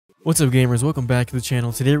What's up, gamers? Welcome back to the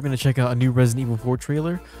channel. Today we're going to check out a new Resident Evil 4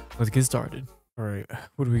 trailer. Let's get started. Alright,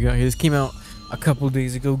 what do we got here? This came out a couple of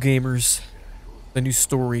days ago, gamers. The new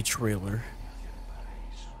story trailer.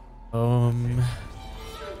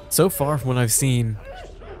 So far from what I've seen,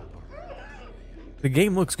 the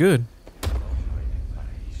game looks good.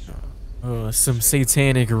 Some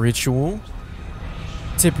satanic ritual.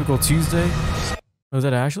 Typical Tuesday. Oh, is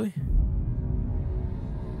that Ashley?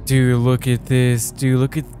 Dude, look at this. Dude,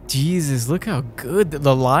 look at Jesus. Look how good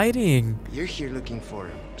the lighting. You're here looking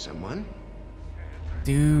for someone?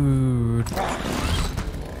 Dude.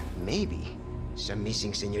 Maybe. Some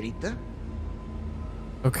missing señorita?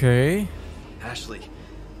 Okay. Ashley,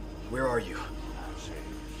 where are you?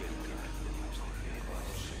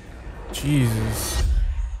 Jesus.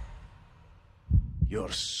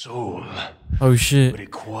 Your soul. Oh shit.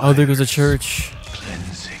 Oh, there goes the church.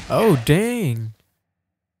 Cleansing. Oh, dang.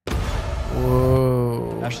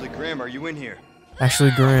 Whoa. Ashley Graham, are you in here?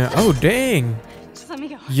 Ashley Grant. Oh, dang. Just let me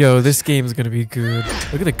go. Yo, this game's gonna be good.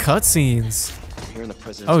 Look at the cutscenes. I'm here in the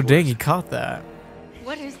president's Oh, dang, orders. he caught that.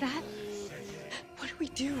 What is that? What do we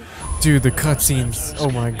do? Dude, the cutscenes. Oh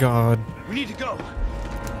my god. We need to go.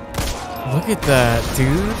 Look at that,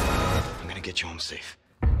 dude. I'm gonna get you home safe.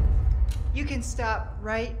 You can stop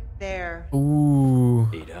right there. Ooh.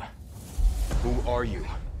 Ada, who are you?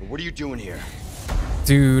 What are you doing here?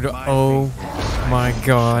 Dude, oh my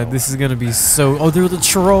god. This is gonna be so... Oh, there's a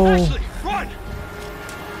troll. Ashley, run!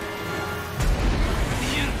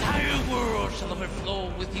 The entire world shall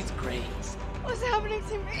overflow with his grace. What's happening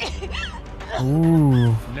to me?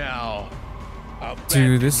 Ooh. Now.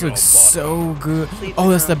 Dude, this looks so good. Oh,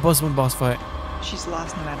 that's that one boss fight. She's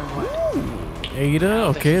lost no matter what. Ada?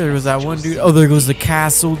 Okay, there was that one dude. Oh, there goes the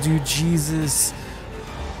castle, dude. Jesus.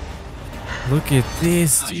 Look at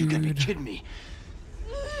this, You gotta be dude. kidding me.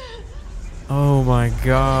 Oh my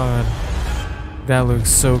god. That looks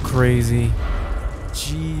so crazy.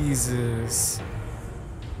 Jesus.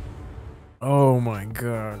 Oh my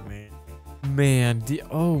god, man. Man,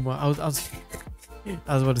 oh my, I was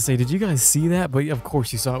about to say, did you guys see that? But of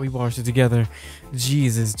course you saw it. We watched it together.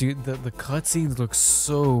 Jesus, dude, the cutscenes look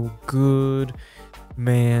so good.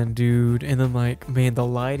 Man, dude. And then, like, man, the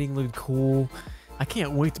lighting looked cool. I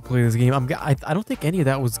can't wait to play this game. I don't think any of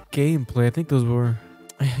that was gameplay. I think those were...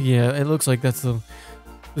 Yeah, it looks like that's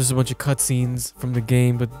there's a bunch of cutscenes from the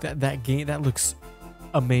game, but that game, that looks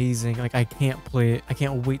amazing. Like, I can't play it. I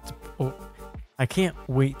can't wait to... I can't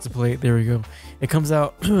wait to play it. There we go. It comes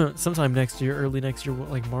out sometime next year, early next year,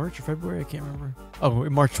 like March or February? I can't remember. Oh,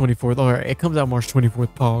 March 24th. All right, it comes out March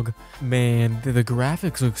 24th, Pog. Man, the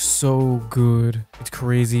graphics look so good. It's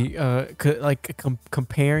crazy.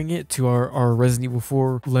 Comparing it to our Resident Evil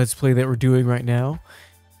 4 Let's Play that we're doing right now,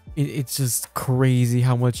 it's just crazy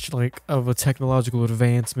how much like of a technological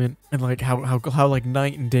advancement and like how like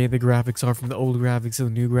night and day the graphics are from the old graphics to the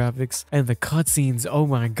new graphics. And the cutscenes, oh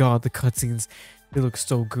my god, the cutscenes, they look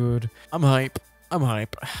so good. I'm hype.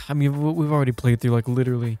 I mean, we've already played through like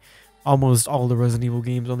literally almost all the Resident Evil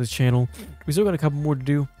games on this channel. We still got a couple more to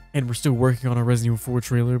do, and we're still working on a Resident Evil 4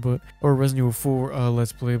 trailer, or Resident Evil 4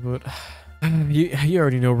 Let's Play, but you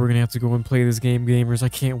already know we're gonna have to go and play this game, gamers. I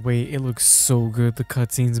can't wait. It looks so good. The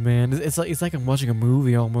cutscenes, man. It's like I'm watching a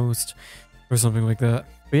movie almost, or something like that.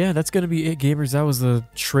 But yeah, that's gonna be it, gamers. That was the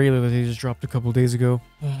trailer that they just dropped a couple days ago.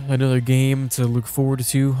 Another game to look forward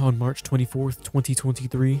to on March 24th,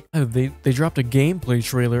 2023. They dropped a gameplay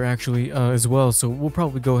trailer actually as well, so we'll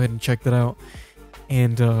probably go ahead and check that out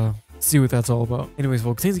and see what that's all about. Anyways,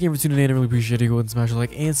 folks, thanks again for tuning in. I really appreciate it. Go ahead and smash a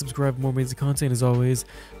like and subscribe for more amazing content as always.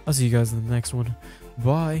 I'll see you guys in the next one.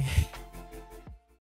 Bye.